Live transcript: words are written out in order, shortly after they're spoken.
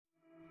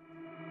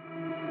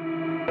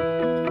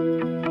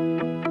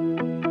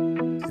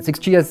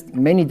6G has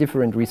many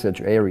different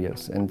research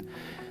areas,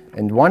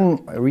 and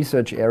one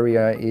research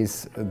area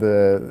is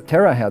the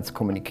THz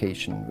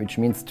Communication, which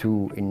means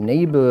to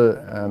enable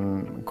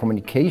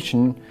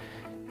communication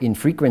in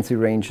frequency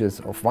ranges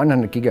of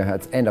 100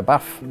 gigahertz and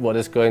above. What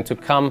is going to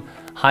come?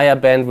 Higher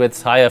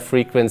bandwidths, higher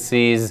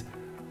frequencies,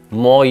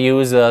 more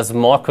users,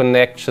 more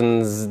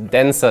connections,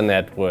 denser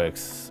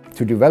networks.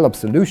 To develop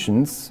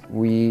solutions,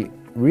 we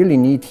really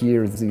need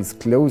here this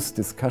close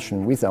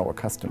discussion with our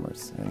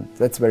customers, and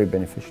that's very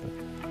beneficial.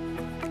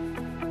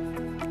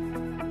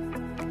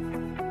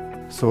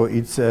 So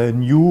it's a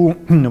new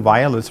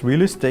wireless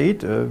real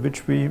estate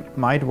which we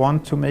might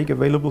want to make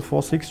available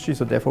for 6G,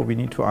 so therefore we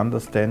need to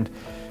understand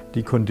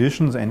the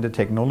conditions and the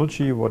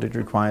technology, what it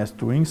requires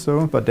doing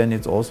so. But then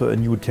it's also a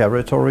new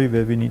territory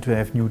where we need to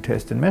have new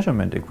test and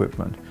measurement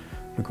equipment,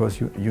 because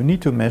you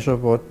need to measure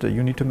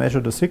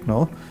the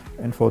signal,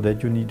 and for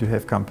that you need to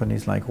have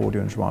companies like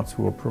Rohde and Schwarz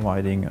who are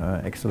providing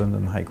excellent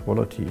and high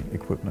quality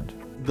equipment.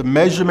 The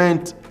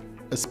measurement,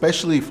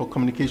 especially for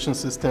communication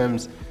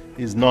systems,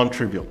 is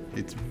non-trivial.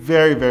 It's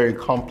very, very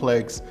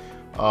complex,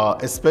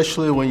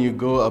 especially when you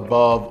go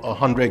above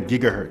 100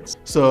 gigahertz.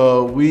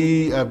 So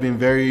we have been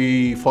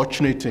very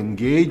fortunate to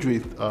engage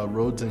with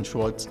Rohde and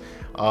Schwarz,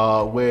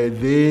 where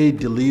they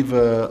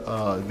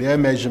deliver their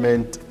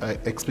measurement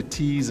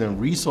expertise and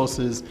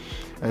resources,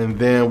 and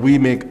then we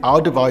make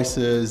our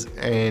devices,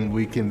 and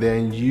we can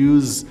then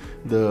use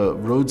the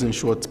Rohde and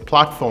Schwarz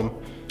platform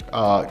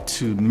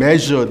to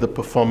measure the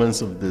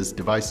performance of these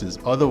devices.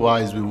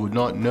 Otherwise, we would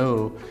not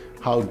know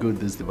how good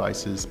these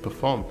devices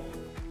perform.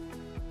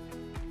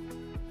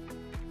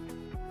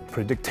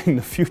 Predicting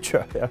the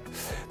future, yeah.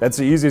 That's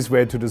the easiest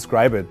way to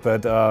describe it.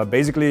 But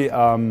basically,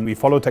 we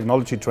follow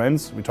technology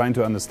trends. We're trying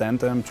to understand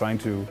them, trying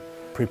to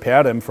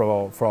prepare them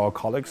for our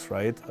colleagues,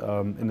 right?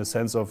 In the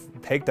sense of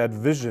take that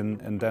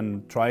vision and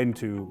then trying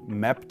to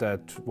map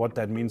that, what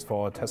that means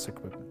for our test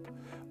equipment.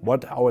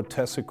 What our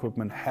test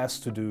equipment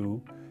has to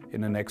do in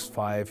the next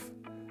 5,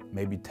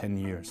 maybe 10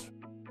 years.